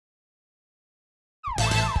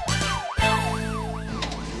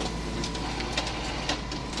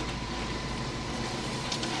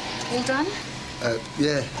All done?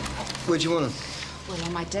 Yeah. Where do you want them? Well,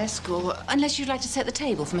 on my desk, or unless you'd like to set the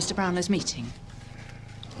table for Mr. Brownlow's meeting.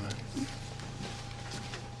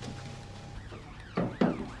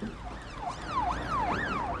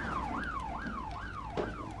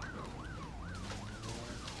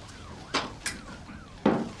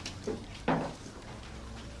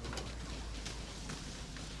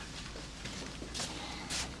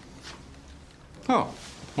 Oh,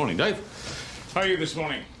 morning, Dave. How are you this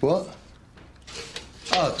morning? What?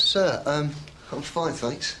 Oh, sir, I'm fine,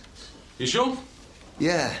 thanks. You sure?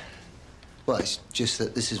 Yeah. Well, it's just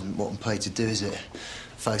that this isn't what I'm paid to do, is it?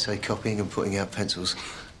 Photocopying and putting out pencils.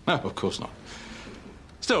 No, of course not.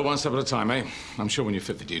 Still, one step at a time, eh? I'm sure when you're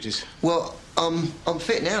fit for duties. Well, I'm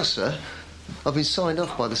fit now, sir. I've been signed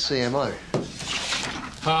off by the CMO.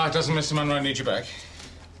 Doesn't Mr. Munro need you back?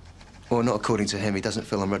 Well, not according to him. He doesn't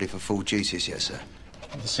feel I'm ready for full duties yet, sir.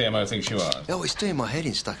 The CMO thinks you are. Oh, it's doing my head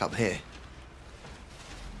in stuck up here.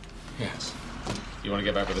 Yes. You want to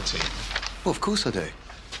get back with the team? Well, of course I do.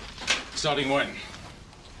 Starting when?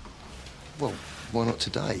 Well, why not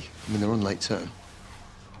today? I mean, they're on late term.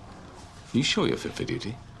 You sure you're fit for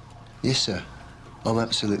duty? Yes, sir. I'm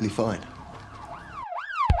absolutely fine.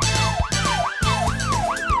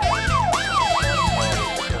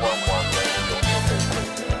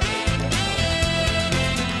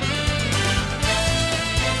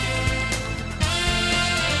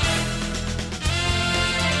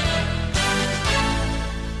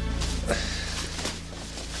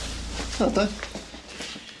 Hello, Dave.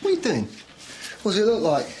 What are you doing? What does it look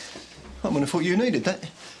like? I wouldn't have thought you needed that.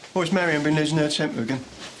 Or has Marion been losing her temper again?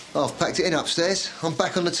 Oh, I've packed it in upstairs. I'm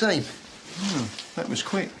back on the team. Oh, that was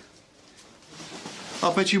quick.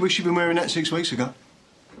 I bet you wish you'd been wearing that 6 weeks ago.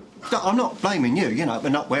 No, I'm not blaming you, you know,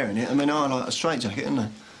 for not wearing it. I mean, I like a straitjacket, isn't I?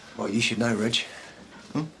 Well, you should know, Reg.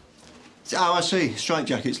 Hmm? Oh, I see.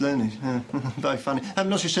 Straitjackets, learning. Yeah. Very funny.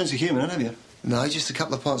 Haven't lost your sense of humour, have you? No, just a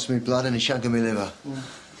couple of pints of my blood and a chunk of my liver. Yeah.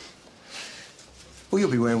 Well,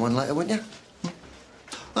 you'll be wearing one later, won't you?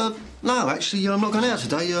 No, actually, I'm not going out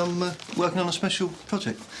today. I'm working on a special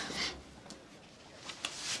project.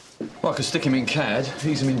 Well, I could stick him in CAD,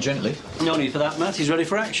 ease him in gently. No need for that, Matt. He's ready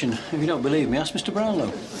for action. If you don't believe me, ask Mr.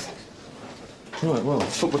 Brownlow. Right, well,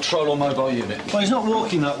 foot patrol or mobile unit? Well, he's not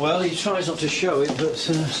walking that well. He tries not to show it, but...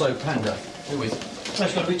 So, Panda, who with?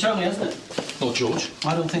 That's got to be Tony, hasn't it? Or George?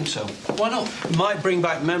 I don't think so. Why not? It might bring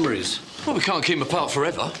back memories. Well, we can't keep them apart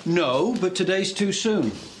forever. No, but today's too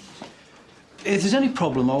soon. If there's any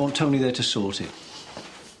problem, I want Tony there to sort it.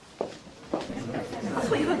 I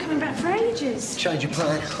thought you weren't coming back for ages. Change your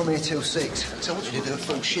plan. I'm here till 6. So I want you to do a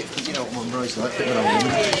full shift, but you know what Monroe's like. Bit of an old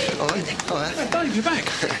woman. All right? Hey, Dave, you're back.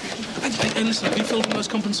 Hey, listen, have you filled in those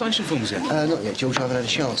compensation forms yet? Not yet, George. I haven't had a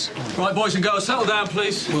chance. Right, boys and girls, settle down,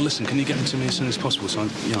 please. Well, listen, can you get them to me as soon as possible so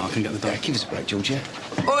I can get the dough? Yeah, give us a break, George, yeah?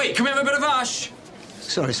 Oi, can we have a bit of hush?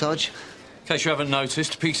 Sorry, Sarge. In case you haven't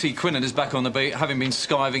noticed, PC Quinnan is back on the beat, having been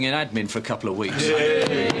skiving in admin for a couple of weeks.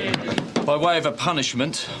 By way of a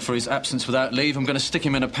punishment for his absence without leave, I'm going to stick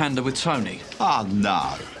him in a panda with Tony. Oh,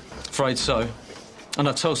 no. Afraid so. And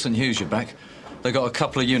I told St Hughes you're back. They got a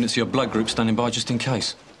couple of units of your blood group standing by just in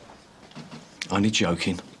case. Only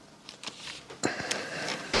joking.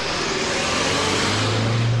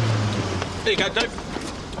 There you go,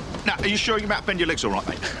 Dave. Now, are you sure you might bend your legs all right,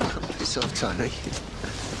 mate? It's off, Tony.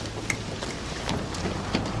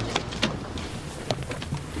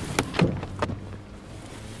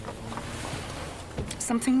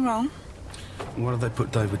 Something wrong? Why did they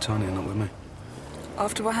put Dave with Tony and not with me?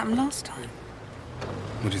 After what happened last time?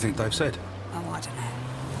 What do you think Dave said? Oh, I don't know.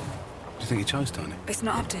 Do you think he chose Tony? It's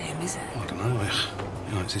not up to him, is it? I don't know.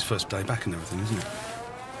 You know, it's his first day back and everything, isn't it?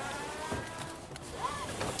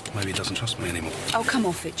 Maybe he doesn't trust me anymore. Oh, come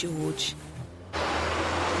off it, George.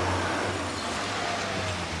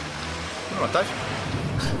 All right, Dave.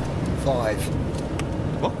 5.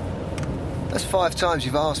 What? That's 5 times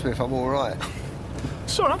you've asked me if I'm all right.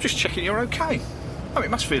 Sorry, I'm just checking you're OK. I mean, it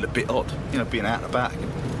must feel a bit odd, you know, being out and about.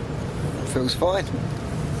 Feels fine.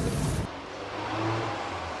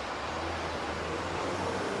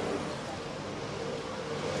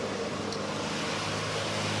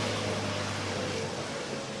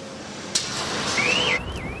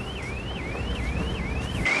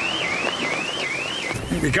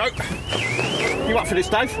 Here we go. You up for this,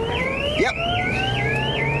 Dave? Yep.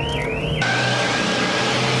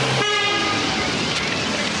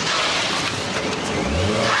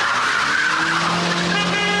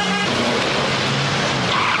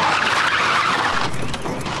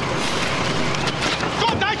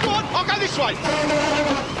 This way.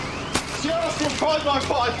 Sierra still 595.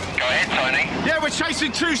 Go ahead, Tony. Yeah, we're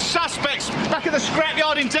chasing two suspects back at the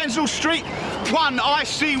scrapyard in Denzil Street. One,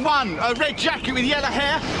 IC1, a red jacket with yellow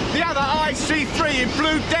hair. The other, IC3, in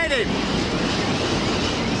blue denim.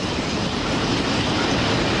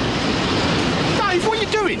 Dave, what are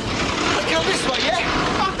you doing? Go this way, yeah?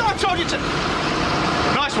 I told you to...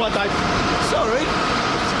 Nice one, Dave. Sorry.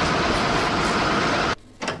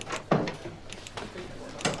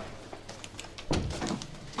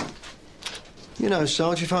 You know,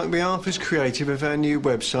 Sarge, if I can be half as creative with our new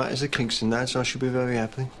website as the Kingston lads, I should be very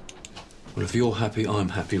happy. Well, if you're happy, I'm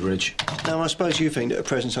happy, Reg. Now, I suppose you think that a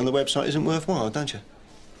presence on the website isn't worthwhile, don't you?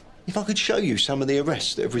 If I could show you some of the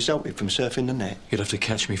arrests that have resulted from surfing the net. You'd have to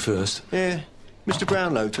catch me first. Yeah. Mr.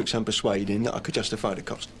 Brownlow took some persuading that I could justify the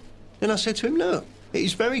cost. Then I said to him, look, it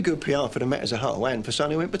is very good PR for the Met as a whole and for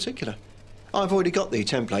Sonny in particular. I've already got the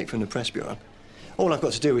template from the press bureau. All I've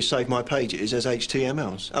got to do is save my pages as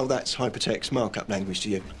HTMLs. Oh, that's hypertext markup language to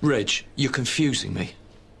you. Reg, you're confusing me.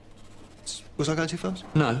 Was I going too fast?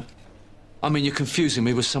 No. I mean, you're confusing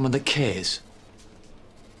me with someone that cares.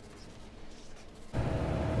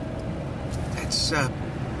 That's,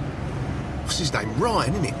 what's his name?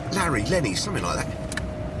 Ryan, isn't it? Larry, Lenny, something like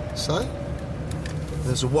that. So?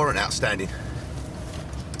 There's a warrant outstanding.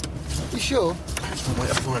 You sure? That's one way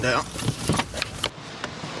to find out.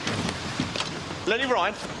 Lenny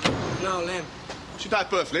Ryan? No, Lim. What's your date of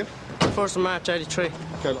birth, Lim? 1st of March, 83.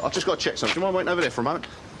 Okay, look, I've just got to check something. Do you mind waiting over there for a moment?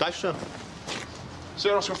 Dave, sir.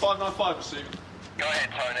 Sir, Oscar 595 receiving. Go ahead,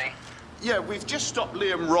 Tony. Yeah, we've just stopped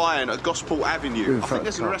Liam Ryan at Gosport Avenue. Ooh, I think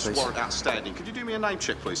there's an arrest please. warrant outstanding. Could you do me a name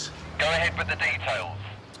check, please? Go ahead with the details.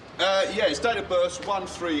 Yeah, his date of birth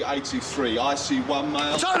 1383. IC1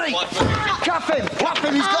 male. Tony! Cuff him! Cuff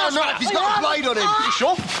him! He's got a knife! He's got a blade on him! You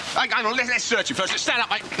sure? Hang on, let's search him first. Let's stand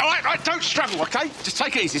up, mate. All right, don't struggle, OK? Just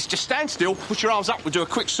take it easy. Just stand still, put your arms up, we'll do a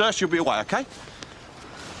quick search, you'll be away, OK?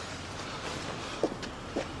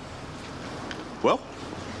 Well?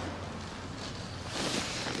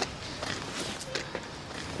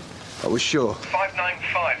 I was sure.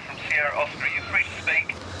 595 from Sierra Oscar. Are you free to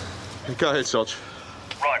speak? Go ahead, Sarge.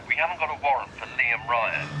 Right, we haven't got a warrant for Liam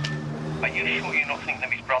Ryan. Are you sure you're not thinking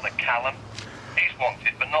of his brother Callum? He's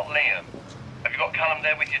wanted, but not Liam. Have you got Callum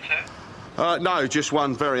there with you too? No, just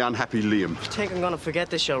one very unhappy Liam. I think I'm gonna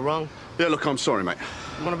forget this show wrong. Yeah, look, I'm sorry, mate.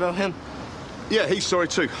 What about him? Yeah, he's sorry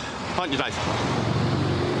too. Aren't you, Dave?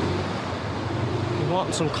 You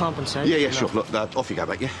wanting some compensation? Yeah, No. sure. Look, off you go,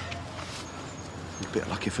 mate, yeah? You're a bit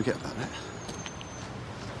lucky, forget about that.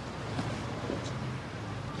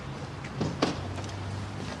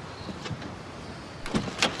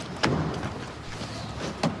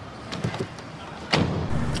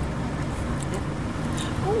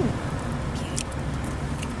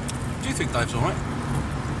 Do you think Dave's all right?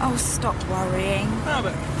 Oh, stop worrying. No,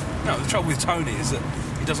 but no, the trouble with Tony is that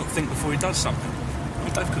he doesn't think before he does something. I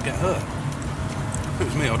mean, Dave could get hurt. If it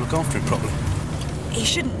was me, I'd look after him properly. He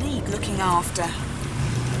shouldn't need looking after.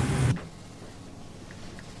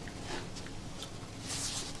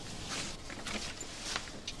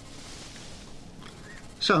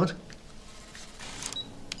 Sarge?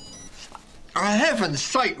 For heaven's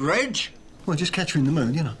sake, Reg! Well, just catch you in the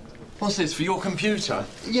mood, you know. What's this, for your computer?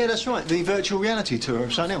 Yeah, that's right, the virtual reality tour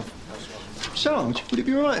of St. Elm. Sarge, would it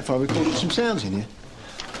be all right if I recorded some sounds in here?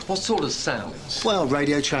 What sort of sounds? Well,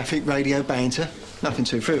 radio traffic, radio banter. Nothing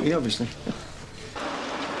too fruity, obviously.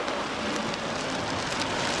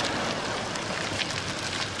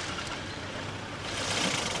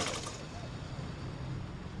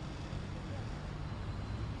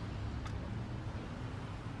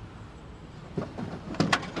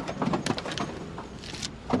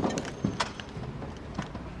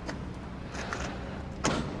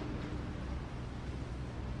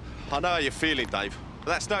 I know how you're feeling, Dave, but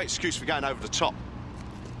that's no excuse for going over the top.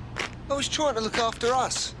 I was trying to look after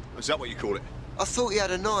us. Is that what you call it? I thought he had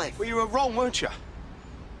a knife. Well, you were wrong, weren't you?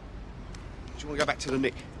 Do you want to go back to the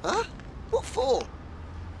Nick? Huh? What for?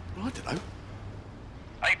 Well, I don't know.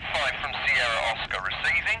 85 from Sierra Oscar.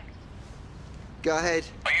 Receiving? Go ahead.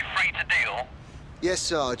 Are you free to deal? Yes,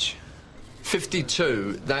 Sarge.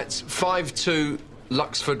 52, that's 52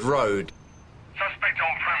 Luxford Road. Suspect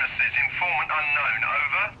on premises. Informant unknown.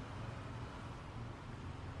 Over.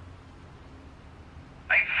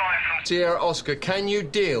 85 from... Sierra Oscar, can you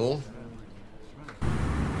deal?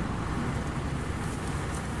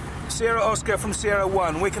 Sierra Oscar from Sierra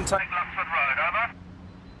 1, we can take... Luxford Road, over.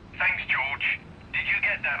 Thanks, George. Did you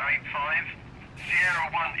get that, 85?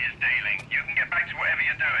 Sierra 1 is dealing. You can get back to whatever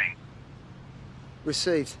you're doing.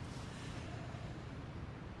 Received.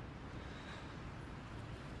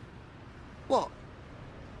 What?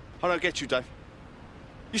 I don't get you, Dave.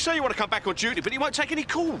 You say you want to come back on duty, but you won't take any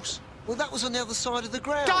calls. Well, that was on the other side of the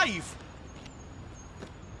ground. Dave!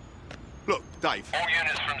 Look, Dave. All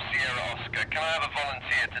units from Sierra Oscar, can I have a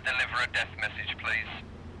volunteer to deliver a death message, please?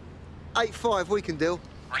 8-5, we can deal.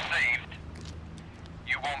 Received.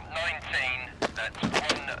 You want 19, that's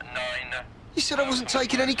 19. You said I wasn't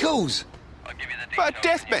taking any calls. I'll give you the But details. a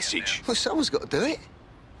death message? Well, someone's got to do it.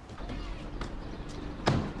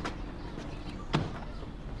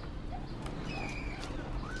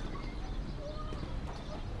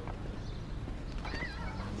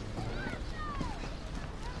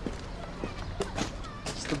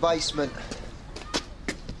 It's the basement.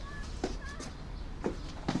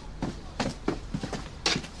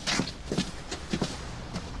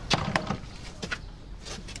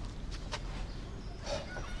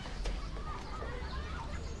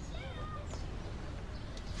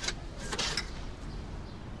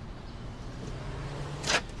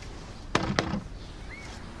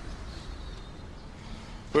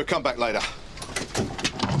 We'll come back later.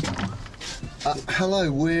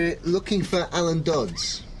 Hello, we're looking for Alan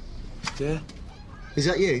Dodds. Yeah? Is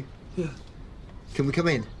that you? Yeah. Can we come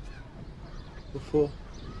in? What for?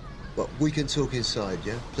 Well, we can talk inside,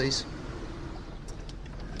 yeah, please?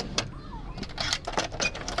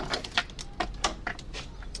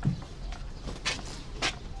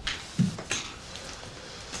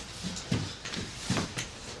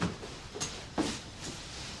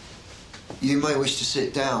 You may wish to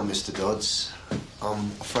sit down, Mr. Dodds.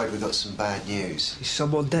 I'm afraid we've got some bad news. Is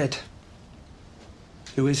someone dead?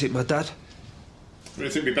 Who is it, my dad? I think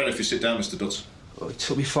it'd be better if you sit down, Mr. Dodds. Oh, it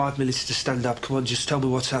took me 5 minutes to stand up. Come on, just tell me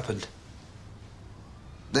what's happened.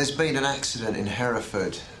 There's been an accident in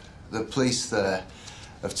Hereford. The police there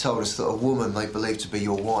have told us that a woman they believe to be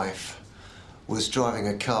your wife was driving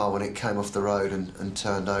a car when it came off the road and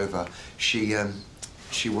turned over. She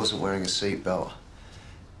wasn't wearing a seatbelt.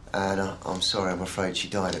 And I'm sorry, I'm afraid she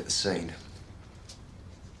died at the scene.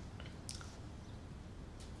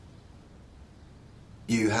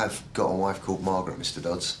 You have got a wife called Margaret, Mr.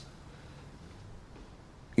 Dodds.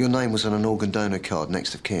 Your name was on an organ donor card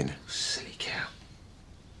next of kin. Silly cow.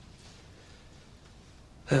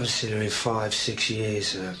 I haven't seen her in 5, 6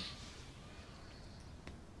 years.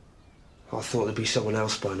 I thought there'd be someone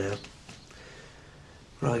else by now.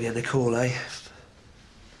 Right, getting a call, eh?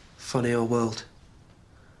 Funny old world.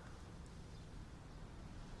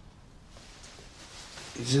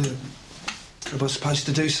 Am I supposed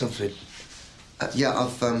to do something? Yeah,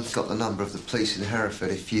 I've got the number of the police in Hereford.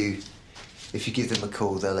 If you give them a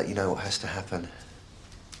call, they'll let you know what has to happen.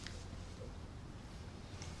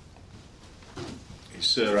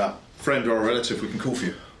 Is there a friend or a relative we can call for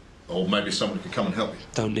you? Or maybe someone who can come and help you?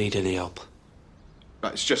 Don't need any help.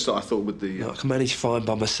 It's just that I thought with the... I can manage fine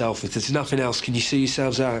by myself. If there's nothing else, can you see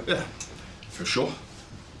yourselves out? Yeah, for sure.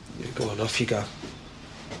 Yeah, go on, off you go.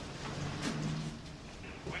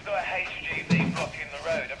 We've got a HGV blocking the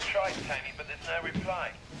road. I've tried, Tony, but there's no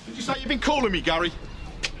reply. Did you say you've been calling me, Gary?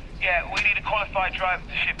 Yeah, we need a qualified driver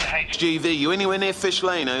to shift to HGV. GV, you anywhere near Fish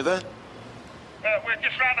Lane, over? We're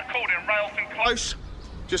just round the corner in Railton Close. Close.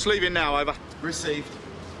 Just leaving now, over. Received.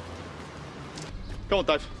 Go on,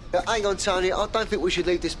 Dave. Hang on, Tony. I don't think we should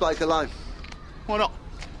leave this bloke alone. Why not?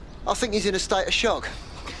 I think he's in a state of shock.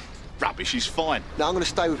 Rubbish, he's fine. No, I'm going to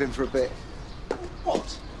stay with him for a bit.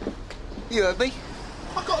 What? You heard me.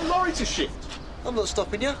 I've got a lorry to shift. I'm not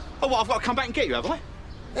stopping you. Oh, what, I've got to come back and get you, have I?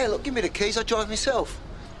 Yeah, look, give me the keys. I drive myself.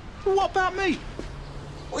 Well, what about me?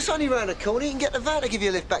 Well, it's only round the corner. You can get the van to give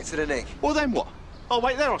you a lift back to the Nick. Well, then what? I'll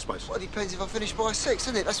wait there, I suppose. Well, it depends if I finish by 6,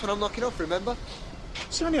 isn't it? That's when I'm knocking off, remember?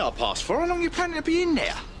 It's only 4:30. How long are you planning to be in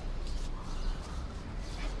there?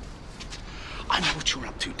 I know what you're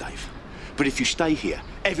up to, Dave. But if you stay here,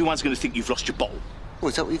 everyone's going to think you've lost your bottle. Well,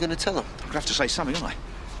 is that what you're going to tell them? I'm going to have to say something, aren't I?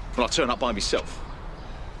 When I turn up by myself.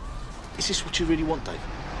 Is this what you really want, Dave?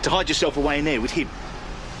 To hide yourself away in there with him?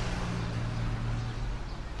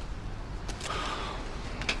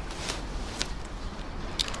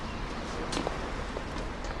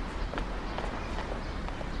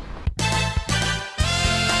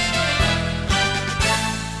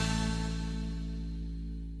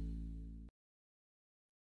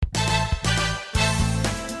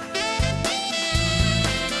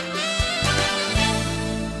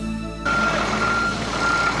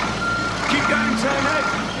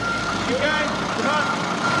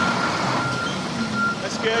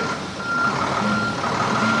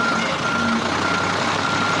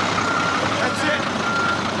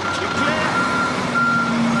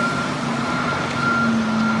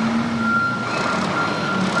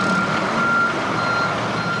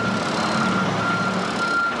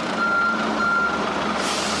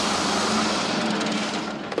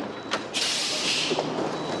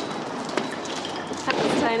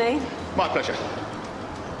 Tony. My pleasure.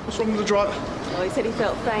 What's wrong with the driver? Oh, he said he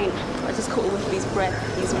felt faint. I just caught a whiff of his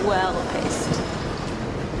breath. He's well pissed.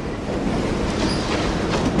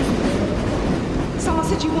 Someone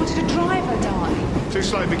said you wanted a driver, Di. Too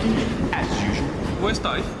slow, Vicky, as usual. Where's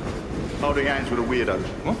Dave? Holding hands with a weirdo.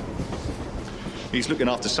 What? He's looking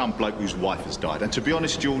after some bloke whose wife has died. And to be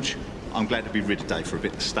honest, George, I'm glad to be rid of Dave for a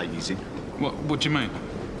bit of the state he's in. What do you mean?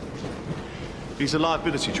 He's a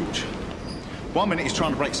liability, George. One minute he's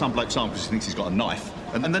trying to break some bloke's arm because he thinks he's got a knife.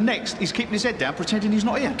 And the next, he's keeping his head down, pretending he's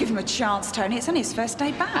not here. Give him a chance, Tony. It's only his first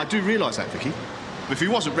day back. I do realise that, Vicky. But if he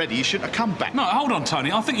wasn't ready, he shouldn't have come back. No, hold on,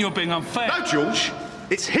 Tony. I think you're being unfair. No, George.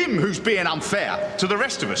 It's him who's being unfair to the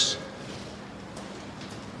rest of us.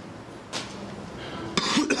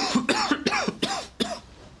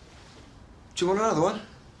 Do you want another one?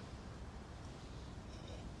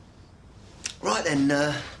 Right then,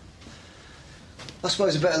 I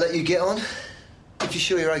suppose I better let you get on. If you're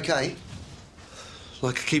sure you're okay.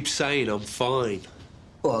 Like I keep saying, I'm fine.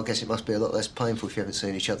 Well, I guess it must be a lot less painful if you haven't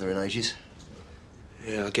seen each other in ages.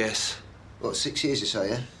 Yeah, I guess. What, 6 years or so,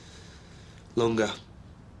 yeah? Longer.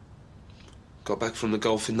 Got back from the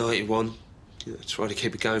Gulf in '91. Yeah, tried to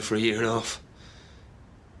keep it going for a year and a half.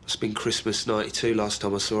 Must have been Christmas '92 last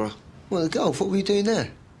time I saw her. Well, the Gulf, what were you doing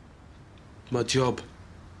there? My job.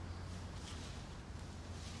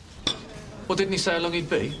 Well, didn't he say how long he'd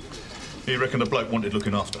be? He reckoned the bloke wanted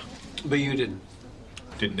looking after. But you didn't.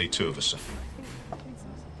 Didn't need two of us, sir.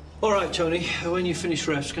 All right, Tony. When you finish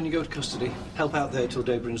refs, can you go to custody? Help out there till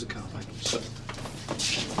Dave brings the car back. So.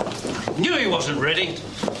 Knew he wasn't ready.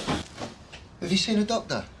 Have you seen a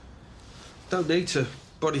doctor? Don't need to.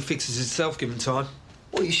 Body fixes itself given time.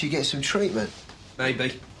 Well, you should get some treatment.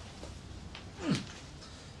 Maybe.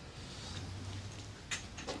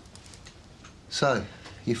 So,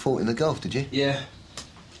 you fought in the Gulf, did you? Yeah.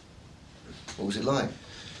 What was it like?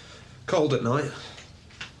 Cold at night.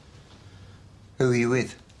 Who were you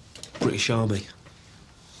with? British Army.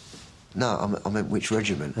 No, I meant which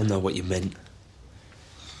regiment? I know what you meant.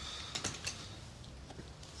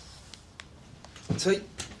 Tea?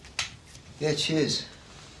 Yeah, cheers.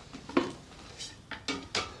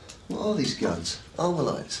 What are these guns?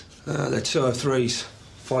 Armalite's? They're 203s.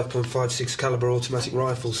 5.56 calibre automatic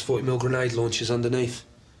rifles, 40mm grenade launchers underneath.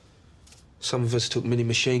 Some of us took mini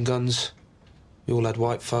machine guns. We all had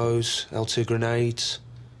white foes, L2 grenades,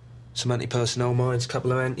 some anti-personnel mines, a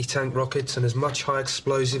couple of anti-tank rockets, and as much high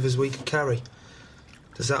explosive as we could carry.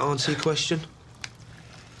 Does that answer your question?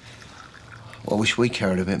 Well, I wish we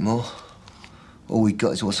carried a bit more. All we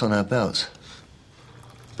got is what's on our belts.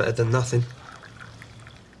 Better than nothing.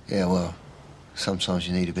 Yeah, well, sometimes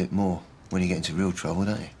you need a bit more when you get into real trouble,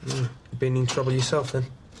 don't you? You've been in trouble yourself, then?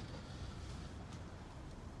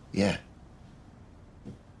 Yeah.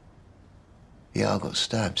 Yeah, I got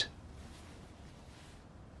stabbed.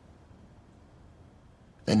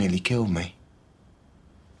 They nearly killed me.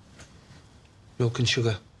 Milk and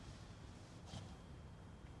sugar.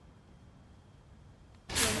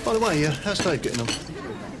 By the way, how's Dave getting on?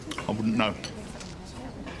 I wouldn't know.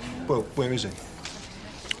 Well, where is he?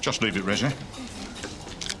 Just leave it, Reggie.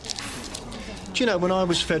 Do you know, when I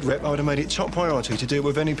was Fed Rep, I would have made it top priority to deal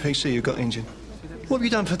with any PC who got injured. What have you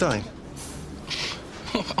done for Dave?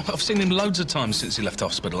 I've seen him loads of times since he left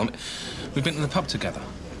hospital. I mean, we've been to the pub together.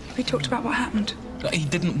 We talked about what happened. He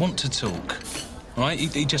didn't want to talk, all right?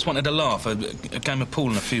 He just wanted a laugh, a game of pool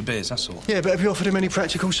and a few beers, that's all. Yeah, but have you offered him any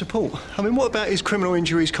practical support? I mean, what about his criminal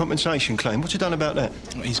injuries compensation claim? What's he done about that?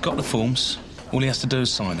 He's got the forms. All he has to do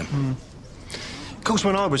is sign them. Of course,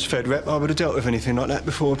 when I was Fed Rep, I would have dealt with anything like that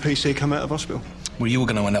before a PC come out of hospital. Well, you're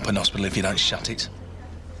going to end up in hospital if you don't shut it.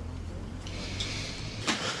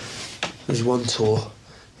 There's one tour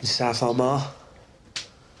in South Armagh.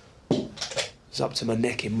 I was up to my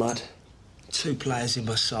neck in mud. 2 players in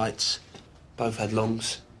my sights. Both had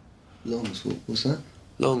longs. Longs? What's that?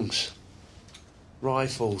 Longs.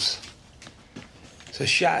 Rifles. So I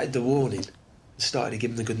shouted the warning and started to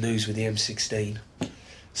give them the good news with the M16.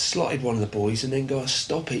 Slotted one of the boys and then got a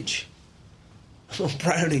stoppage. I'm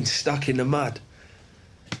Browning stuck in the mud.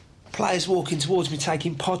 Players walking towards me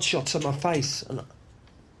taking pod shots at my face. And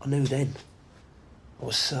I knew then. I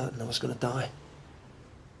was certain I was going to die.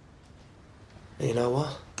 And you know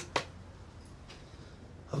what?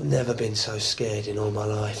 I've never been so scared in all my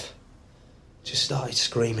life. Just started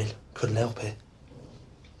screaming. Couldn't help it.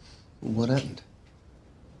 What happened?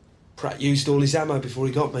 Pratt used all his ammo before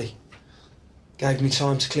he got me. Gave me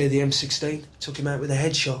time to clear the M16. Took him out with a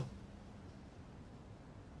headshot.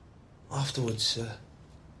 Afterwards,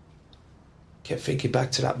 kept thinking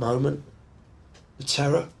back to that moment. The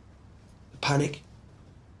terror. The panic.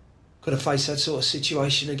 Got to face that sort of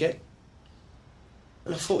situation again.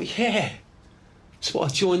 And I thought, yeah, that's what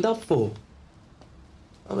I joined up for.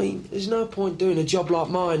 I mean, there's no point doing a job like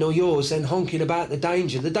mine or yours then honking about the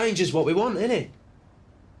danger. The danger's what we want, isn't it?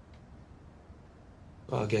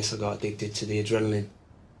 Well, I guess I got addicted to the adrenaline.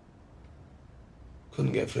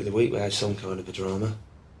 Couldn't get through the week without some kind of a drama.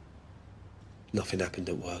 Nothing happened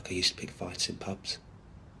at work. I used to pick fights in pubs.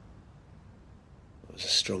 I was a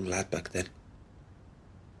strong lad back then.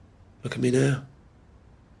 Look at me now.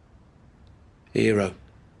 Hero.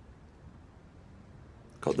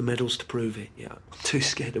 Got the medals to prove it, yeah. I'm too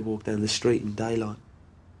scared to walk down the street in daylight.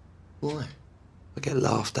 Why? I get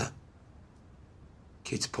laughed at.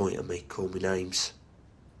 Kids point at me, call me names.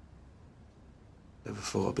 Never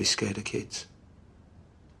thought I'd be scared of kids.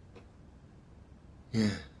 Yeah.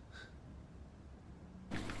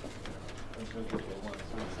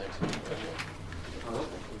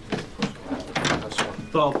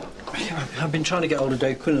 Bob, I've been trying to get hold of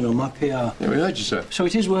Dave Quinnan on my PR. Yeah, we heard you, sir. So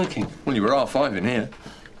it is working? Well, you were R5 in here.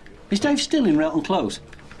 Is Dave still in Relton Close?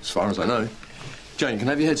 As far as I know. Jane, can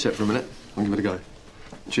I have your headset for a minute? I'll give it a go.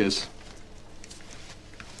 Cheers.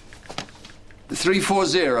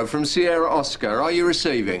 340 from Sierra Oscar. Are you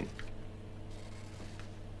receiving?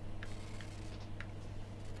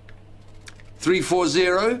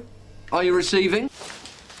 340. Are you receiving?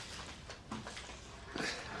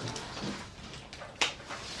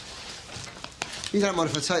 You don't mind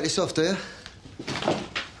if I take this off, do you?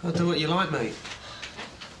 I'll do what you like, mate.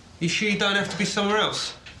 You sure you don't have to be somewhere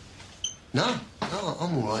else? No,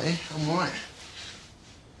 I'm all right here. I'm all right.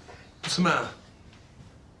 What's the matter?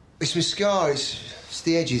 It's my scar. It's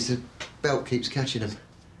the edges. The belt keeps catching them.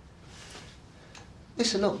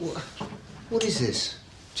 Listen, look, what is this?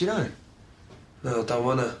 Do you know? No, I don't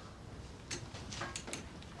wanna.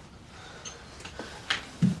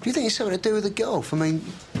 Do you think it's something to do with the golf? I mean,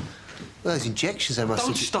 well, those injections they must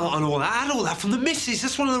Don't start on all that. I had all that from the missus.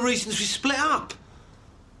 That's one of the reasons we split up.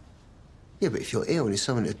 Yeah, but if you're ill and it's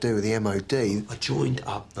something to do with the MOD... I joined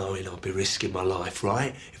up knowing I'd be risking my life,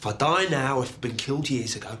 right? If I die now, if I've been killed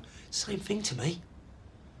years ago, same thing to me.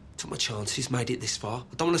 Took my chances, made it this far.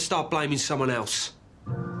 I don't want to start blaming someone else.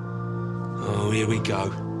 Oh, here we go.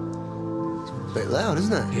 It's a bit loud,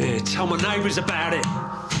 isn't it? Yeah, tell my neighbours about it.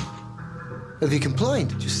 Have you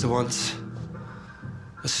complained? Just the once.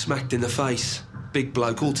 I was smacked in the face. Big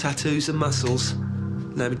bloke, all tattoos and muscles.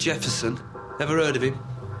 Name of Jefferson. Ever heard of him?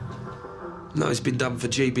 No, he's been done for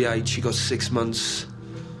GBH. He got 6 months.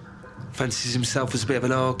 Fancies himself as a bit of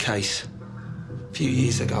an hard case. A few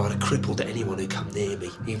years ago, I'd have crippled anyone who come near me,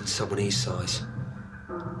 even someone his size.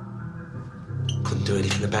 Couldn't do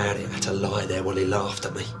anything about it. I had to lie there while he laughed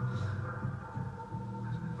at me.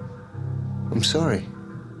 I'm sorry.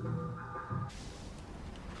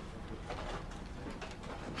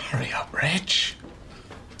 Hurry up, Reg.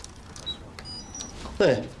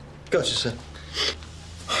 There. Gotcha, sir.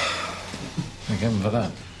 Thank heaven for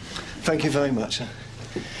that. Thank you very much, sir.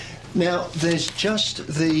 Now, there's just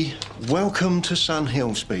the Welcome to Sun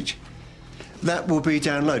Hill speech. That will be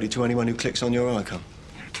downloaded to anyone who clicks on your icon.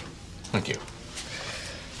 Thank you.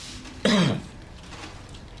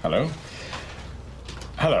 Hello?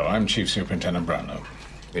 Hello, I'm Chief Superintendent Brownlow.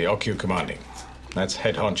 The OQ commanding. That's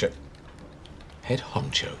head honcho. Head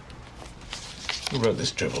honcho? Who wrote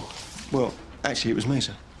this dribble? Well, actually, it was me,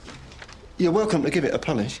 sir. You're welcome to give it a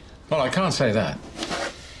polish. Well, I can't say that.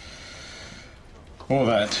 Or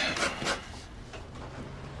that.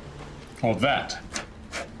 Or that.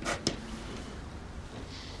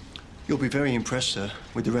 You'll be very impressed, sir,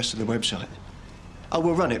 with the rest of the website. I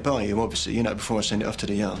will run it by you, obviously, you know, before I send it off to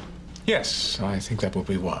the yard. Yes, I think that would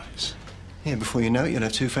be wise. Yeah, before you know it, you'll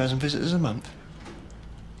have 2,000 visitors a month.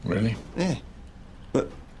 Really? Yeah. But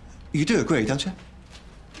you do agree, don't you?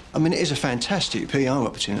 I mean, it is a fantastic PR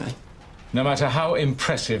opportunity. No matter how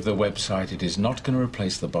impressive the website, it is not going to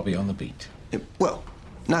replace the Bobby on the beat. Well,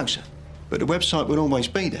 no, sir. But the website will always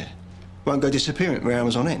be there. Won't go disappearing for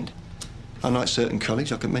hours on end. Unlike certain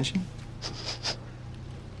colleagues I could mention.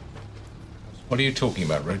 What are you talking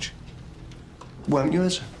about, Reg? Won't you,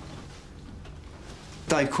 sir?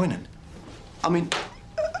 Dave Quinnan. I mean,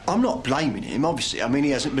 I'm not blaming him, obviously. I mean,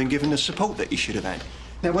 he hasn't been given the support that he should have had.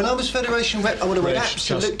 Now, when I was Federation rep, I would have had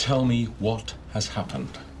absolute... Just tell me what has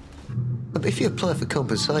happened. But if you apply for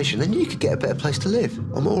compensation, then you could get a better place to live.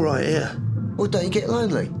 I'm all right here. Or don't you get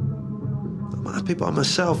lonely? I'm happy by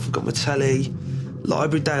myself. I've got my telly,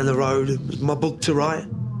 library down the road, my book to write.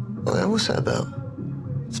 Oh, yeah, what's that about?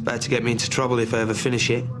 It's about to get me into trouble if I ever finish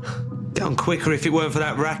it. Get on quicker if it weren't for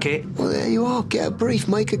that racket. Well, there you are. Get a brief,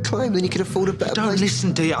 make a claim, then you can afford a better Don't place.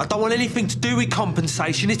 listen, dear. I don't want anything to do with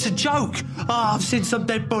compensation. It's a joke. I've seen some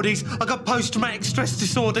dead bodies. I got post-traumatic stress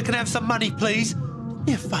disorder. Can I have some money, please? Do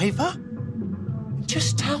me a favour.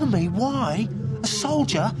 Just tell me why a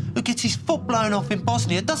soldier who gets his foot blown off in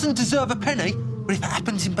Bosnia doesn't deserve a penny, but if it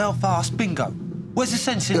happens in Belfast, bingo. Where's the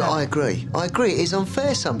sense in that? I agree. I agree. It is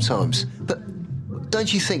unfair sometimes. But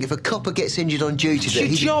don't you think if a copper gets injured on duty... It's your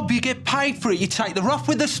job. You get paid for it. You take the rough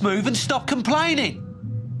with the smooth and stop complaining.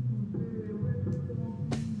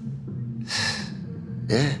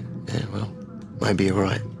 Yeah, well, maybe you're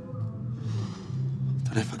right.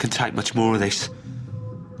 Don't know if I can take much more of this.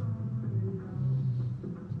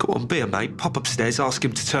 Go on, be a mate. Pop upstairs, ask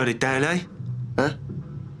him to turn it down, eh? Huh?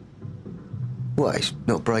 Well, he's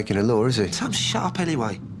not breaking the law, is he? Tell him to shut up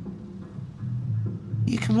anyway.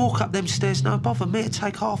 You can walk up them stairs, no bother. Me, it'll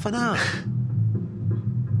take half an hour.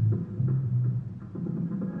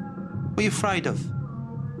 What are you afraid of?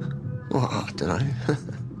 Well, I don't know.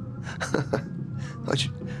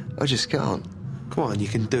 I just can't. Come on, you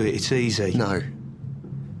can do it. It's easy. No,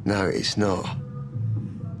 it's not.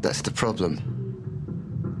 That's the problem.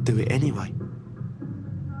 Do it anyway.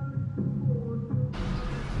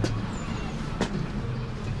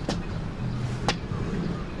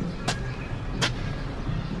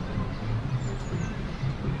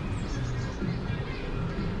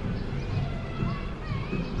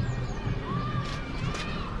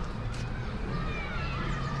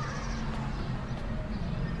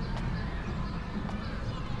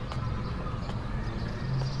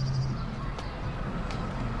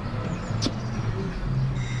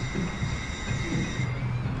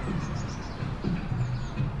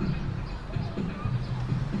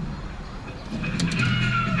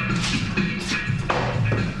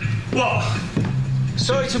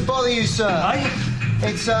 Sorry to bother you, sir. Hey?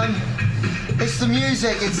 It's the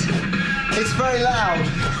music. It's very loud.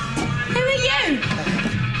 Who are you?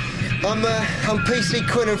 I'm PC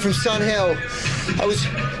Quinnan from Sun Hill. I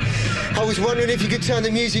was wondering if you could turn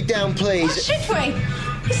the music down, please. What should we?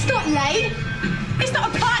 It's not late. It's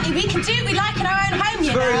not a party. We can do what we like in our own home,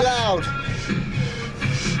 you know. It's very loud.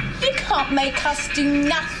 You can't make us do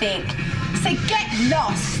nothing. So get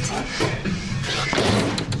lost.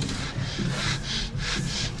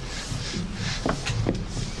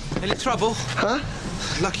 Any trouble? Huh?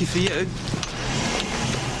 Lucky for you.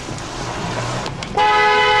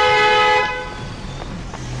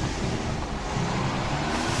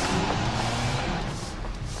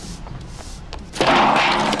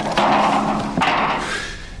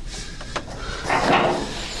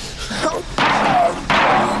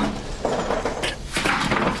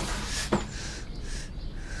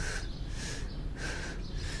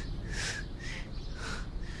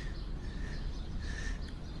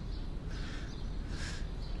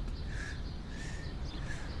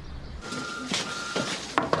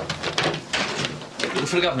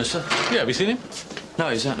 For the governor, sir? Yeah, have you seen him? No,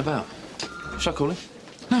 he's out and about. Shall I call him?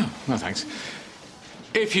 No, thanks.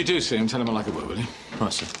 If you do see him, tell him I like a word, will you?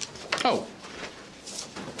 Right, sir. Oh.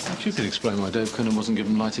 Perhaps you could explain why Dave Quinnan wasn't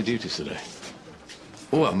given lighter duties today.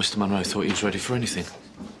 Well, Mr. Munro thought he was ready for anything.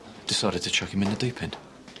 Decided to chuck him in the deep end.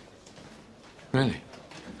 Really?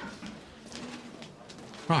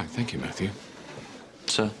 Right, thank you, Matthew.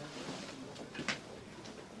 Sir?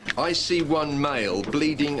 IC1 male,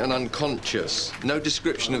 bleeding and unconscious. No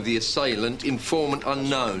description of the assailant. Informant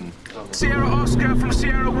unknown. Sierra Oscar from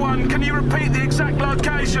Sierra 1. Can you repeat the exact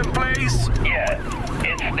location, please? Yeah,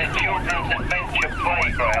 it's the Children's Adventure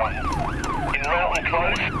Playground. In Routen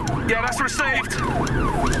Close? Yeah, that's received.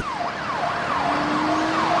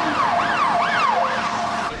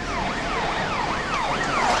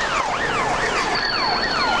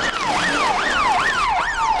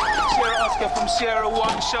 From Sierra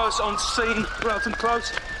 1, show us on scene, Routen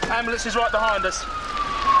Close. Ambulance is right behind us.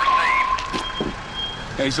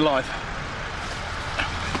 Yeah, he's alive.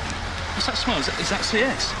 What's that smell? Is that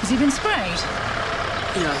CS? Has he been sprayed?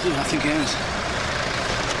 Yeah, I think he has.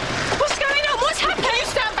 What's going on? What's happening? Can you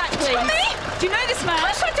stand back, please? Me? Do you know this man?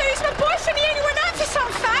 Yes, I do. He's my boyfriend. He only went out for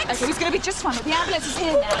some facts. Okay, he's going to be just fine, but the ambulance is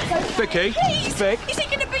here now. Vicky? Please. Vic? Is he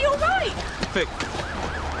going to be all right? Vic.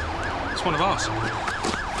 It's one of us.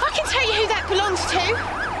 I can tell you who that belongs to.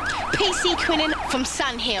 PC Quinnan from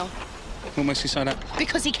Sun Hill. What makes you say that?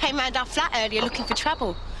 Because he came round our flat earlier looking for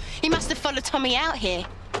trouble. He must have followed Tommy out here.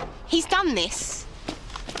 He's done this.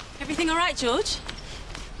 Everything all right, George?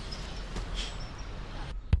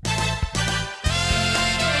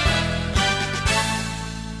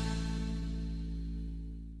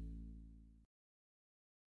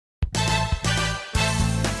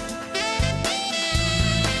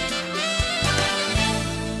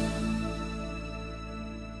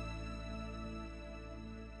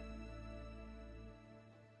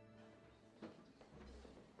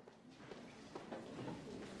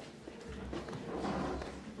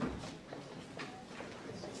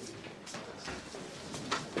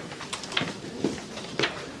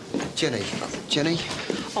 Jenny. Jenny?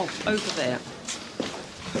 Oh, over there.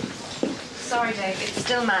 Sorry, Dave, it's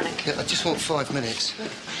still manic. Yeah, I just want 5 minutes.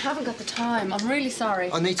 I haven't got the time. I'm really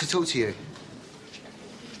sorry. I need to talk to you.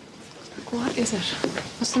 What is it?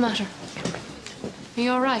 What's the matter? Are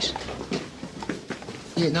you all right?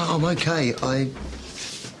 Yeah, no, I'm okay. Well,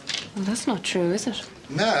 that's not true, is it?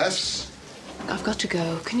 Nurse? I've got to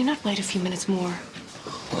go. Can you not wait a few minutes more?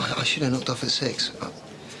 Well, I should have knocked off at 6.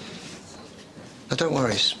 No, don't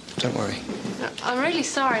worry. Don't worry. I'm really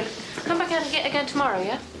sorry. Come back out again tomorrow,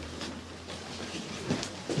 yeah?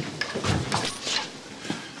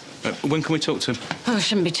 When can we talk to him? Oh, it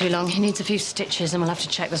shouldn't be too long. He needs a few stitches and we'll have to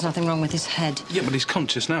check there's nothing wrong with his head. Yeah, but he's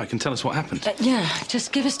conscious now. He can tell us what happened. Yeah,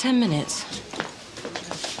 just give us 10 minutes.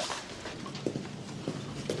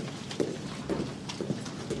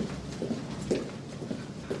 Do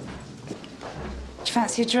you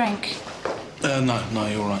fancy a drink? No,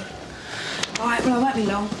 you're all right. All right, well, I won't be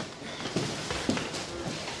long.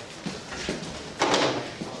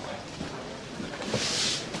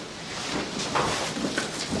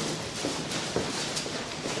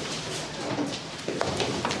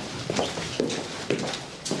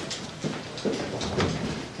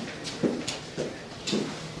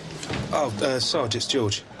 Oh, Sarge, it's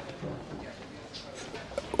George.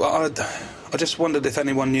 Well, I just wondered if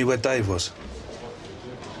anyone knew where Dave was.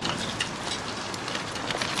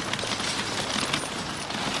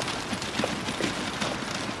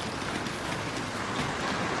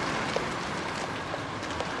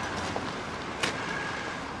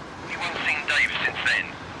 Anyone seen Dave since then?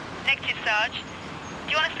 Negative, Sarge. Do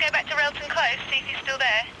you want us to go back to Relton Close, see if he's still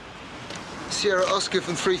there? Sierra Oscar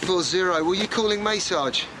from 340. Were you calling me,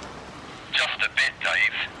 Sarge? Just a bit,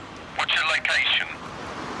 Dave. What's your location?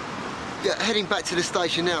 Yeah, heading back to the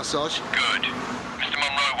station now, Sarge. Good. Mr.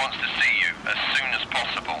 Monroe wants to see you as soon as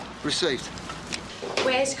possible. Received.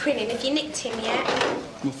 Where's Quinnan? Have you nicked him yet?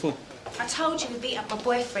 What for? I told you we beat up my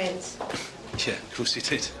boyfriend. Yeah, of course he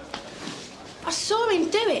did. I saw him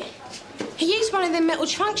do it. He used one of them metal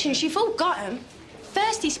truncheons. You've all got them.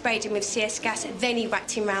 First he sprayed him with CS gas, then he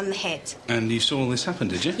whacked him round the head. And you saw all this happen,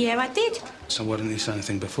 did you? Yeah, I did. So why didn't you say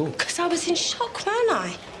anything before? Because I was in shock, weren't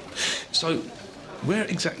I? So, where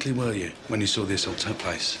exactly were you when you saw the assault take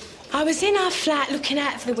place? I was in our flat looking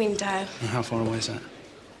out of the window. And how far away is that?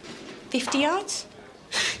 50 yards?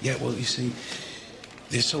 Yeah, well, you see,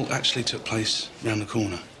 the assault actually took place round the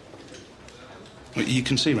corner. Well, you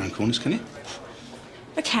can see round corners, can you?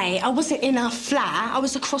 OK, I wasn't in our flat. I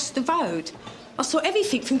was across the road. I saw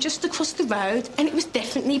everything from just across the road, and it was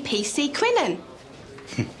definitely PC Quinnan.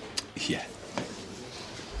 Yeah.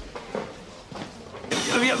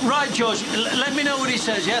 Right, George. Let me know what he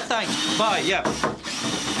says, yeah? Thanks. Bye, yeah.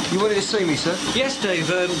 You wanted to see me, sir? Yes, Dave.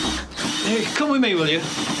 Here, come with me, will you?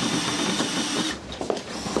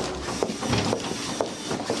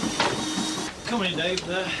 Come in, Dave.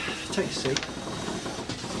 Take a seat.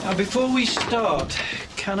 Now, before we start,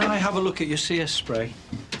 can I have a look at your CS spray?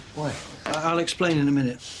 Why? I'll explain in a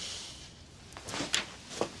minute.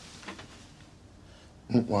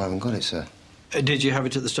 Well, I haven't got it, sir. Did you have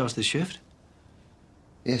it at the start of the shift?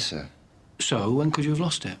 Yes, sir. So, when could you have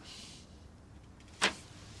lost it?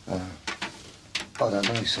 I don't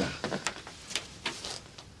know, sir.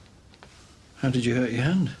 How did you hurt your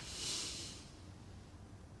hand?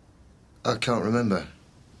 I can't remember.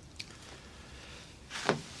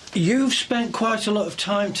 You've spent quite a lot of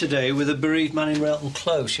time today with a bereaved man in Relton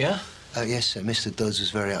Close, yeah? Yes, sir. Mr. Dodds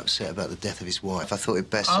was very upset about the death of his wife. I thought it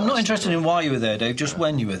best... I'm not interested in why you were there, Dave, just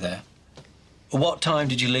when you were there. What time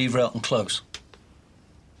did you leave Relton Close?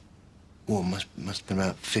 Well, must have been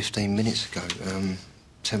about 15 minutes ago.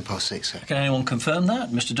 10 past 6, sir. Can anyone confirm that?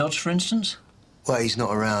 Mr. Dodds, for instance? Well, he's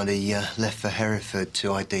not around. He left for Hereford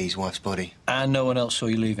to ID his wife's body. And no one else saw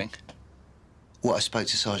you leaving? Well, I spoke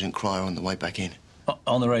to Sergeant Cryer on the way back in.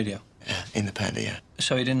 On the radio? Yeah, in the Panda, yeah.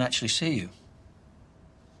 So he didn't actually see you?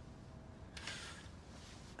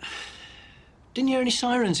 Didn't you hear any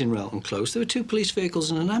sirens in Relton Close? There were 2 police vehicles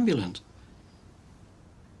and an ambulance.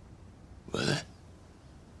 Were there?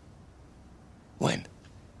 When?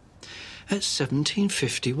 At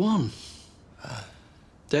 17:51.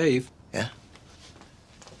 Dave? Yeah?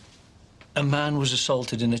 A man was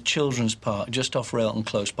assaulted in a children's park just off Relton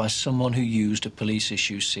Close by someone who used a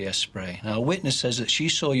police-issued CS spray. Now, a witness says that she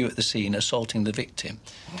saw you at the scene assaulting the victim.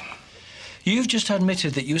 You've just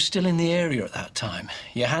admitted that you were still in the area at that time.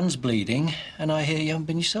 Your hand's bleeding, and I hear you haven't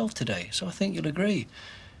been yourself today, so I think you'll agree.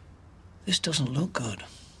 This doesn't look good.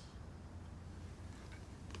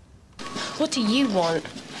 What do you want?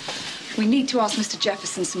 We need to ask Mr.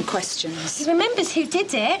 Jefferson some questions. He remembers who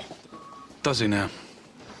did it. Does he now?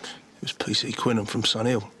 It was PC Quinnan from Sun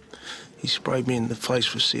Hill. He sprayed me in the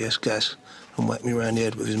face with CS gas and whacked me round the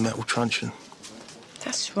head with his metal truncheon.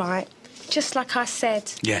 That's right. Just like I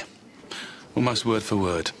said. Yeah. Almost word for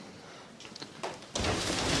word.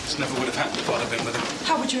 This never would have happened if I'd have been with him.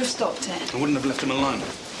 How would you have stopped it? I wouldn't have left him alone.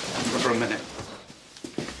 For a minute.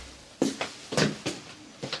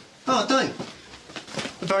 Oh, Dave.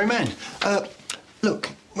 The very man. Look,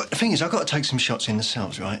 the thing is, I've got to take some shots in the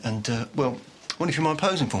cells, right? And, well, what if you mind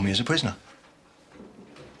posing for me as a prisoner?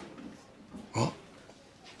 What?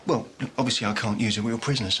 Well, obviously I can't use a real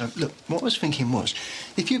prisoner, so, look, what I was thinking was,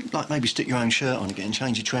 if you, like, maybe stick your own shirt on again,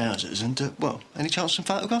 change your trousers, and, well, any chance of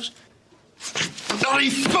some photographs? Bloody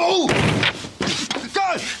fool!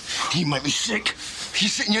 Go! You make me sick. You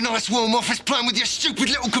sit in your nice warm office playing with your stupid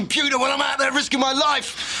little computer while I'm out there risking my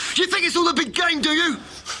life. You think it's all a big game, do you?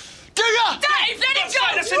 Do ya? Dave, let him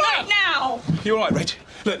go right now! You all right, Reg?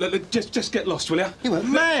 Look, just get lost, will you? You were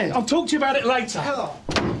mad. I'll talk to you about it later.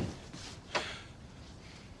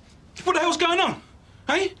 What the hell's going on?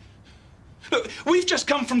 Hey? Look, we've just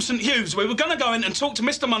come from St Hugh's. We were going to go in and talk to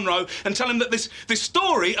Mr Munro and tell him that this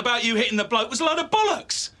story about you hitting the bloke was a load of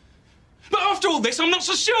bollocks. But after all this, I'm not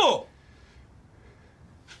so sure.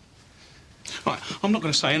 Right, I'm not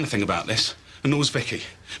going to say anything about this, and nor's Vicky.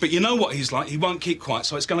 But you know what he's like. He won't keep quiet,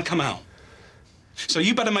 so it's going to come out. So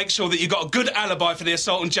you better make sure that you've got a good alibi for the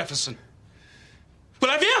assault on Jefferson.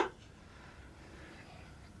 Well, have you?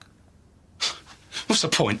 What's the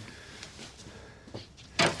point?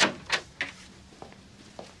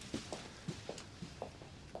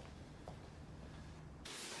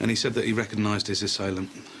 And he said that he recognised his assailant.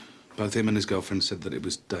 Both him and his girlfriend said that it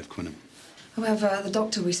was Dave Quinnan. However, the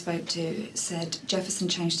doctor we spoke to said Jefferson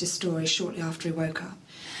changed his story shortly after he woke up.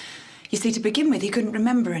 You see, to begin with, he couldn't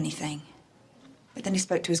remember anything. But then he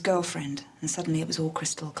spoke to his girlfriend, and suddenly it was all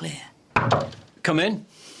crystal clear. Come in.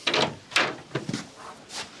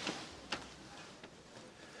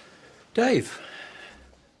 Dave,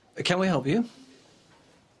 can we help you?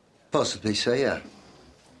 Possibly so, yeah.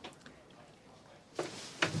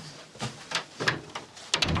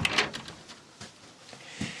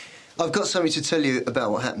 I've got something to tell you about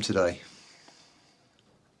what happened today.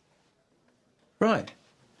 Right.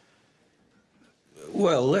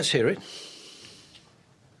 Well, let's hear it.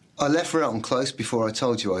 I left Relton Close before I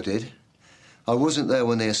told you I did. I wasn't there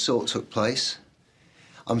when the assault took place.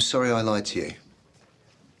 I'm sorry I lied to you.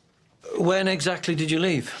 When exactly did you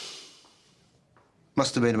leave?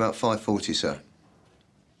 Must have been about 5:40, sir.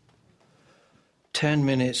 10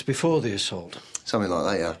 minutes before the assault. Something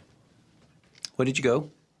like that, yeah. Where did you go?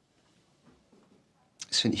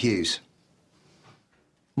 St Hugh's.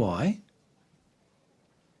 Why?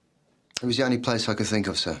 It was the only place I could think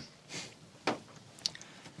of, sir.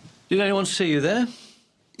 Did anyone see you there?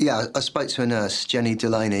 Yeah, I spoke to a nurse, Jenny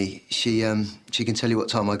Delaney. She can tell you what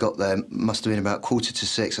time I got there. Must have been about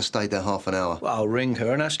 5:45. I stayed there half an hour. Well, I'll ring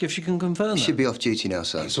her and ask if she can confirm that. She'll be off duty now,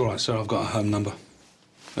 sir. It's all right, sir. I've got a home number.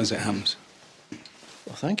 As it happens.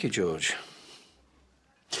 Well, thank you, George.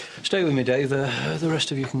 Stay with me, Dave. The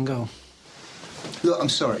rest of you can go. Look, I'm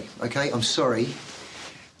sorry, OK? I'm sorry.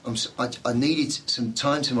 I needed some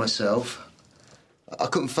time to myself. I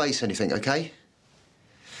couldn't face anything, OK?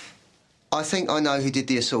 I think I know who did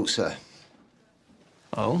the assault, sir.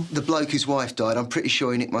 Oh? The bloke whose wife died. I'm pretty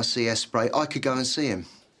sure he nicked my CS spray. I could go and see him.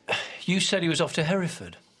 You said he was off to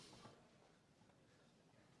Hereford.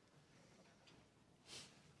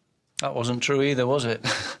 That wasn't true either, was it?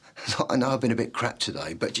 Look, I know I've been a bit crap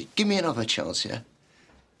today, but give me another chance, yeah?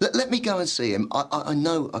 Let me go and see him. I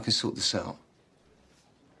know I can sort this out.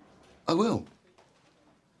 I will.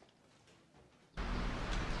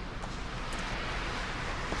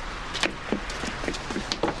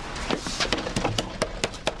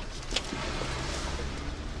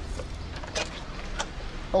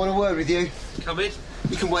 I want a word with you. Come in.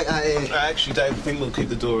 You can wait out here. Actually, Dave, I think we'll keep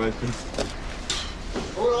the door open.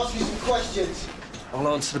 I want to ask you some questions. I'll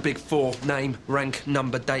answer the big four. Name, rank,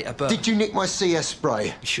 number, date of birth. Did you nick my CS spray?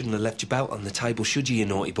 You shouldn't have left your belt on the table, should you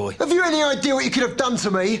naughty boy? Have you any idea what you could have done to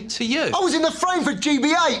me? To you? I was in the frame for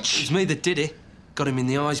GBH. It was me that did it. Got him in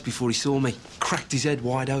the eyes before he saw me. Cracked his head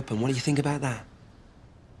wide open. What do you think about that?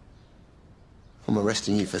 I'm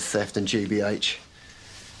arresting you for theft and GBH.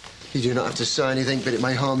 You do not have to say anything, but it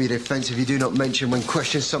may harm your defence if you do not mention when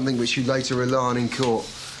questioned something which you later rely on in court.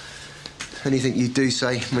 Anything you do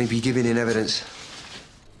say may be given in evidence.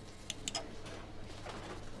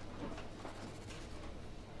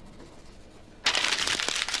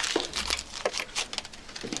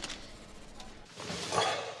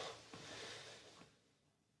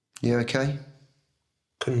 You okay?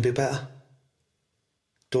 Couldn't be better.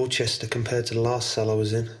 Dorchester compared to the last cell I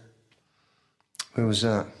was in. Where was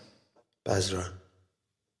that? Basra,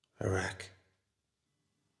 Iraq.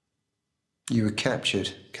 You were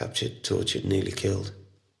captured? Captured, tortured, nearly killed.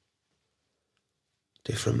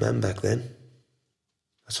 Different man back then.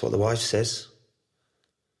 That's what the wife says.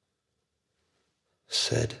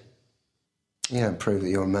 Said. You don't prove that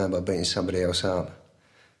you're a man by beating somebody else up.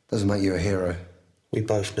 Doesn't make you a hero. We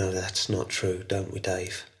both know that's not true, don't we,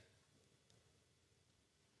 Dave?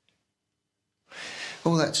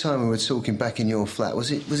 All that time we were talking back in your flat,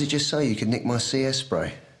 was it just so you could nick my CS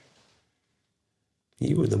spray?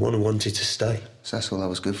 You were the one who wanted to stay. So that's all I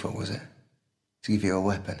was good for, was it? To give you a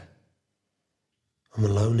weapon? I'm a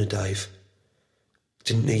loner, Dave.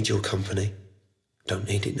 Didn't need your company. Don't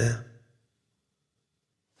need it now.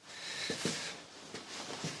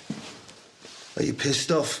 Are you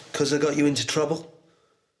pissed off because I got you into trouble?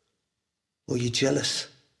 Or you jealous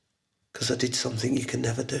because I did something you can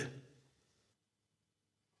never do?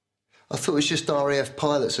 I thought it was just RAF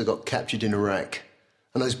pilots that got captured in Iraq.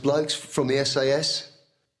 And those blokes from the SAS.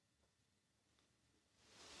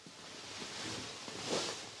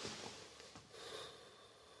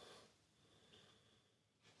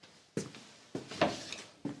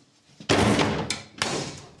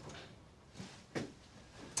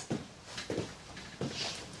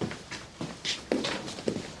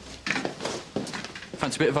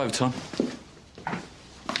 Fancy a bit of overtime?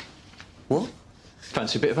 What?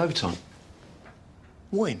 Fancy a bit of overtime?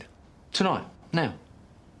 When? Tonight. Now.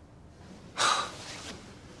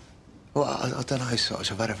 Well, I don't know,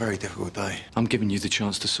 Sarge. I've had a very difficult day. I'm giving you the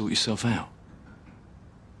chance to sort yourself out.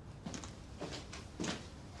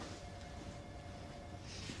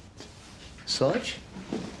 Sarge?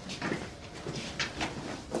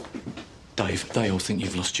 Dave, they all think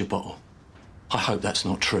you've lost your bottle. I hope that's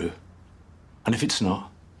not true. And if it's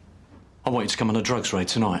not, I want you to come on a drugs raid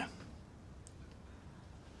tonight.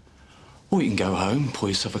 Or you can go home, pour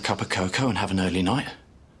yourself a cup of cocoa and have an early night.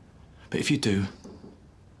 But if you do,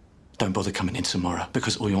 don't bother coming in tomorrow,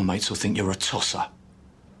 because all your mates will think you're a tosser.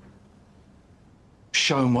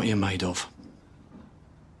 Show them what you're made of.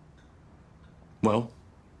 Well?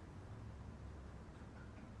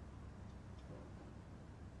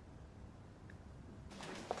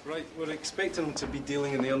 Right, we're expecting him to be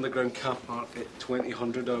dealing in the underground car park at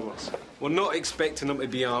 2000 hours. We're not expecting him to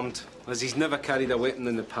be armed, as he's never carried a weapon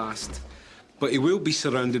in the past. But he will be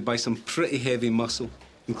surrounded by some pretty heavy muscle,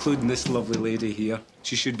 including this lovely lady here.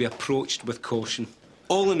 She should be approached with caution.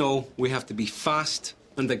 All in all, we have to be fast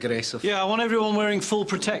and aggressive. Yeah, I want everyone wearing full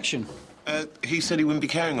protection. He said he wouldn't be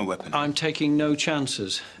carrying a weapon. I'm taking no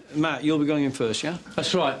chances. Matt, you'll be going in first, yeah?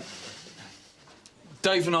 That's right.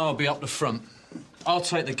 Dave and I will be up the front. I'll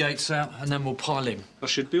take the gates out, and then we'll pile in. There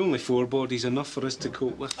should be only 4 bodies, enough for us to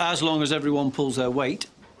cope with. As long as everyone pulls their weight.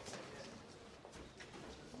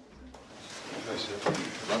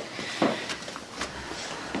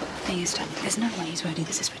 Thing is, Tony, there's no way he's ready.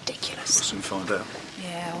 This is ridiculous. We'll soon find out.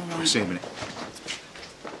 Yeah, all right. We'll see you in a minute.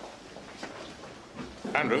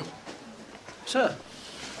 Andrew? Sir?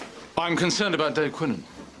 I'm concerned about Dave Quinnan.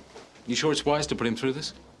 You sure it's wise to put him through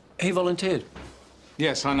this? He volunteered.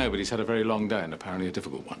 Yes, I know, but he's had a very long day and apparently a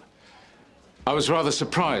difficult one. I was rather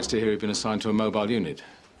surprised to hear he'd been assigned to a mobile unit.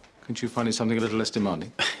 Couldn't you find him something a little less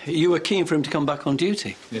demanding? You were keen for him to come back on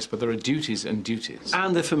duty. Yes, but there are duties and duties.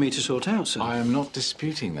 And they're for me to sort out, sir. I am not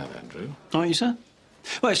disputing that, Andrew. Aren't you, sir?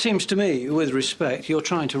 Well, it seems to me, with respect, you're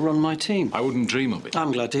trying to run my team. I wouldn't dream of it.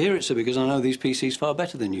 I'm glad to hear it, sir, because I know these PCs far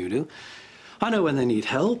better than you do. I know when they need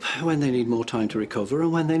help, when they need more time to recover,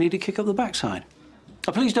 and when they need a kick up the backside.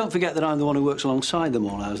 Now, please don't forget that I'm the one who works alongside them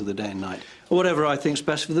all hours of the day and night. Whatever I think's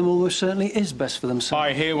best for them almost certainly is best for them, sir.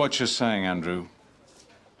 I hear what you're saying, Andrew.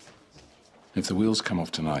 If the wheels come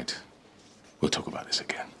off tonight, we'll talk about this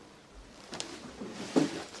again.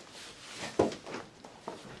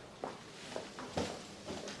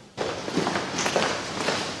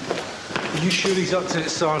 Are you sure he's up to it,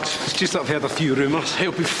 Sarge? It's just that I've heard a few rumours.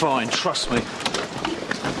 He'll be fine, trust me.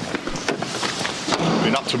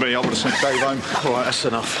 Been up to me, I would have sent Dave home. All right, that's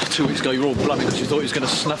enough. 2 weeks ago, you were all blubbing because you thought he was going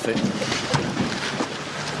to snuff it.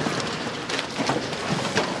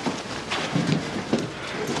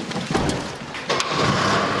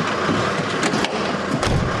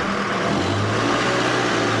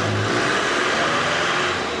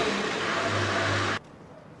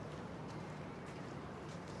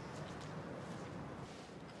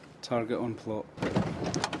 Target on plot.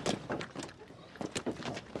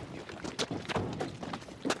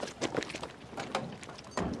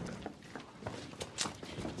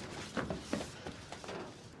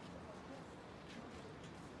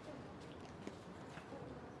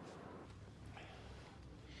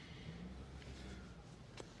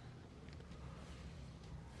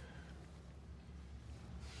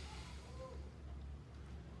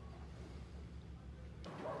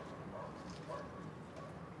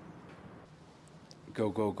 Go,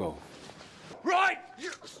 go, go. Right!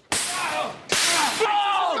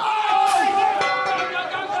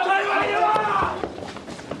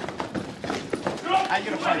 How you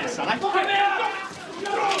gonna play this, son?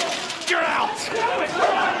 Get out!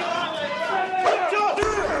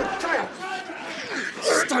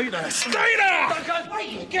 Stay there! Stay there!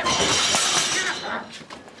 Get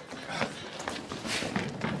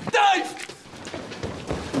Dave!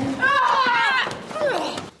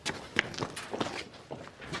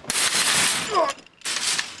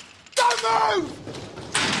 Don't move!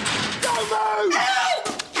 Don't move!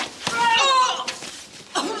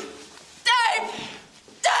 Dave!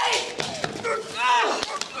 Dave!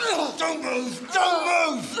 Don't move! Don't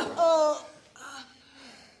move!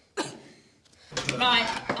 Right,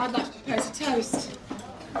 I'd like to propose a toast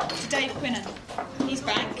to Dave Quinnan. He's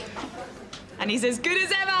back. And he's as good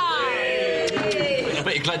as ever! I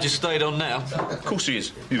bet you're glad you stayed on now. Of course he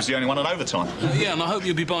is. He was the only one on overtime. Yeah, and I hope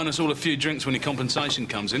you'll be buying us all a few drinks when your compensation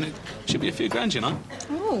comes in. It should be a few grand, you know.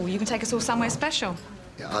 Oh, you can take us all somewhere special.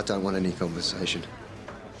 Yeah, I don't want any compensation.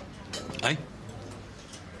 Hey?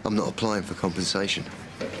 I'm not applying for compensation.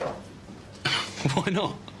 Why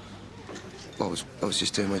not? I was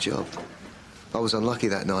just doing my job. I was unlucky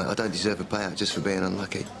that night. I don't deserve a payout just for being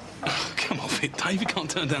unlucky. Oh, come off it, Dave. You can't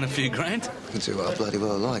turn down a few grand. I can do what I bloody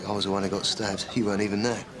well like. I was the one who got stabbed. You weren't even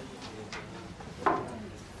there.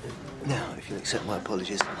 Now, if you'll accept my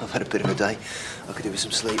apologies, I've had a bit of a day. I could do with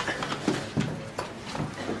some sleep.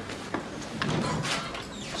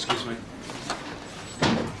 Excuse me.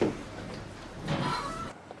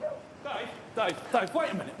 Dave,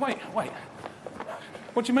 wait a minute. Wait.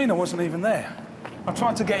 What do you mean I wasn't even there? I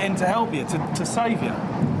tried to get in to help you, to save you.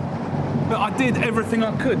 But I did everything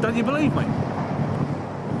I could. Don't you believe me?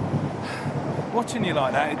 Watching you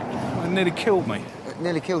like that, it nearly killed me. It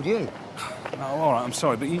nearly killed you? Oh, all right, I'm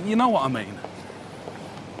sorry, but you know what I mean.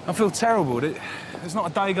 I feel terrible. There's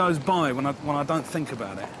not a day goes by when I don't think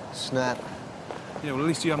about it. Snap. Yeah, well, at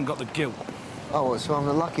least you haven't got the guilt. Oh, well, so I'm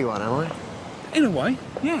the lucky one, am I? In a way,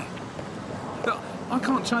 yeah. But I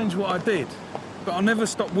can't change what I did, but I'll never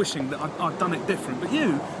stop wishing that I'd done it different. But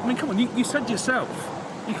you, I mean, come on, you said yourself,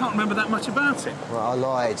 you can't remember that much about it. Well, I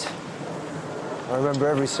lied. I remember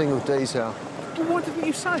every single detail. Well, what did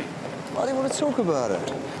you say? I didn't want to talk about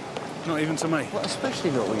it. Not even to me? Well,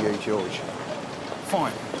 especially not with you, George.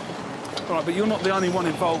 Fine. All right, but you're not the only one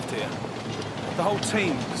involved here. The whole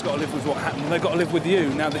team has got to live with what happened, and they've got to live with you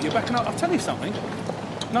now that you're back. And I'll tell you something.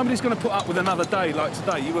 Nobody's going to put up with another day like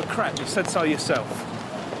today. You were crap. You said so yourself.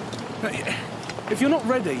 If you're not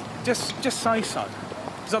ready, just say so.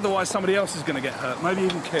 Because otherwise somebody else is going to get hurt, maybe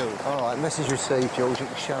even killed. All right, message received, George. You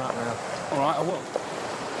can shut up now. All right, I will.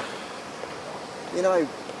 You know,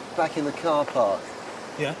 back in the car park...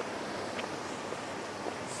 Yeah?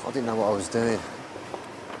 I didn't know what I was doing.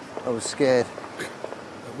 I was scared.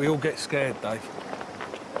 We all get scared, Dave.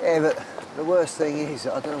 Yeah, but the worst thing is,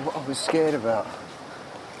 I don't know what I was scared about.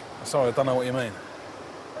 Sorry, I don't know what you mean.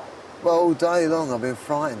 Well, all day long I've been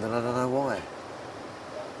frightened and I don't know why.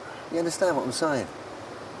 You understand what I'm saying?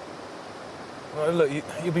 Well, look,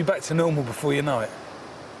 you'll be back to normal before you know it.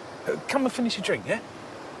 Come and finish your drink, yeah?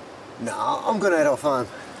 No, I'm going to head off home.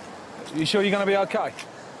 You sure you're going to be OK?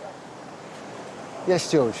 Yes,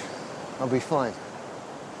 George. I'll be fine.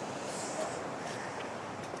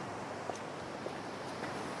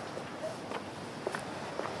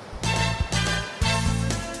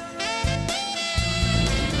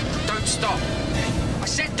 Don't stop. I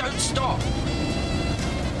said don't stop.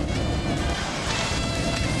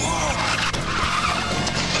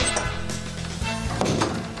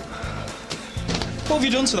 What have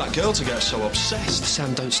you done to that girl to get her so obsessed?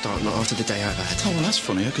 Sam, don't start, not after the day I've had. Oh, well, that's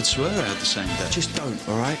funny. I could swear I had the same day. Just don't,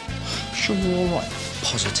 all right? Sure you're all right?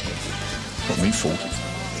 Positive. What, me fault?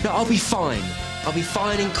 No, I'll be fine. I'll be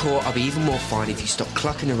fine in court. I'll be even more fine if you stop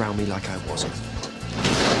clucking around me like I wasn't.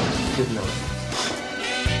 Good night.